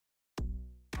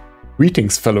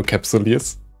Greetings fellow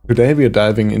Capsuleers! Today we are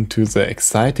diving into the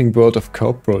exciting world of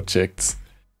Corp projects.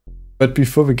 But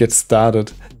before we get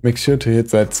started, make sure to hit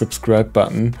that subscribe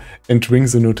button and ring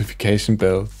the notification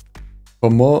bell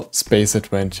for more space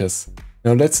adventures.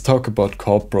 Now let's talk about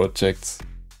Corp projects.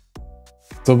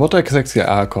 So what exactly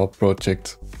are Corp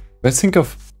projects? Let's think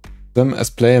of them as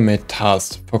player-made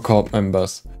tasks for Corp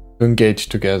members to engage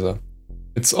together.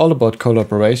 It's all about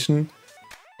collaboration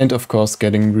and of course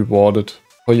getting rewarded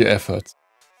for your efforts.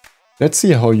 Let's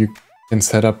see how you can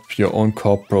set up your own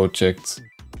Corp projects.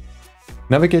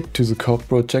 Navigate to the Corp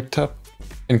project tab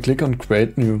and click on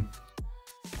Create New.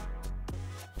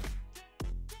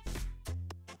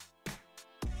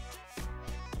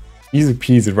 Easy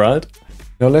peasy, right?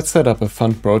 Now let's set up a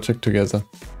fun project together.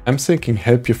 I'm thinking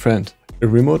Help Your Friend, a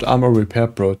remote armor repair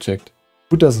project.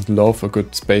 Who doesn't love a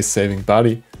good space saving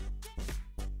buddy?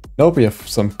 Now we have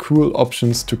some cool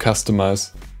options to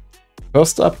customize.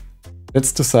 First up,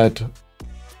 let's decide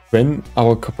when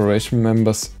our corporation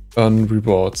members earn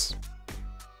rewards.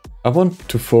 I want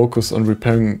to focus on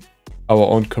repairing our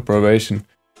own corporation,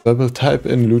 so I will type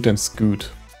in Loot and Scoot.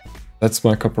 That's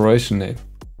my corporation name.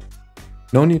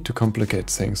 No need to complicate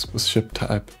things with ship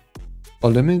type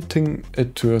or limiting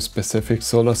it to a specific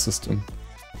solar system.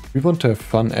 We want to have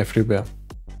fun everywhere.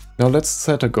 Now let's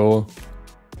set a goal.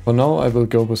 For now I will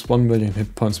go with 1 million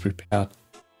hit points repaired.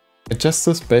 Adjust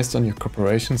this based on your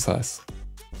corporation size.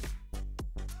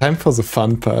 Time for the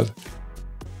fun part.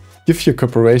 Give your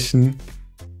corporation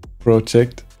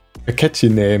project a catchy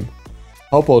name.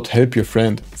 How about Help Your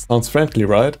Friend? Sounds friendly,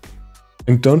 right?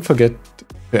 And don't forget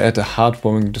to add a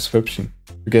heartwarming description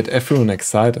to get everyone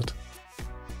excited.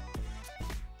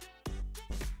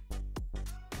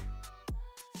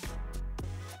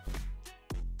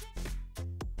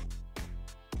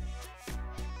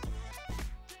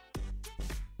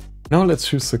 Now let's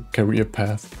choose a career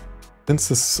path. Since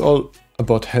this is all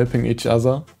about helping each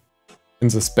other in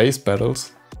the space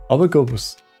battles, I will go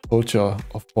with Soldier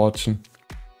of Fortune.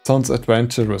 Sounds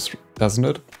adventurous, doesn't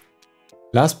it?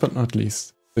 Last but not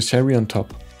least, the cherry on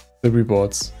top, the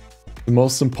rewards. The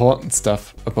most important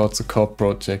stuff about the Corp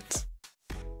projects.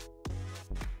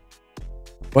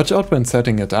 Watch out when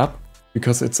setting it up,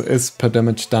 because it is per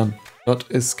damage done, not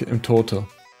ISK in total.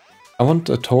 I want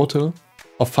a total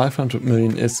of 500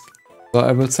 million ISK. So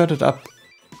I will set it up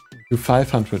to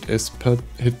 500 ISK per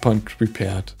hit point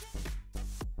repaired.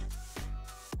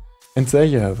 And there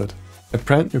you have it, a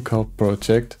brand new Corp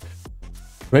project,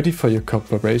 ready for your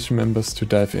corporation members to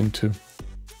dive into.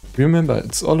 Remember,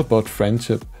 it's all about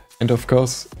friendship and of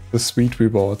course the sweet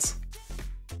rewards.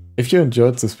 If you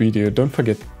enjoyed this video, don't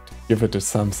forget to give it a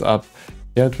thumbs up,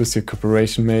 share it with your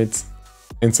corporation mates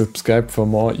and subscribe for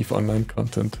more EVE Online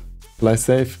content. Fly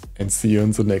safe and see you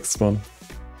in the next one.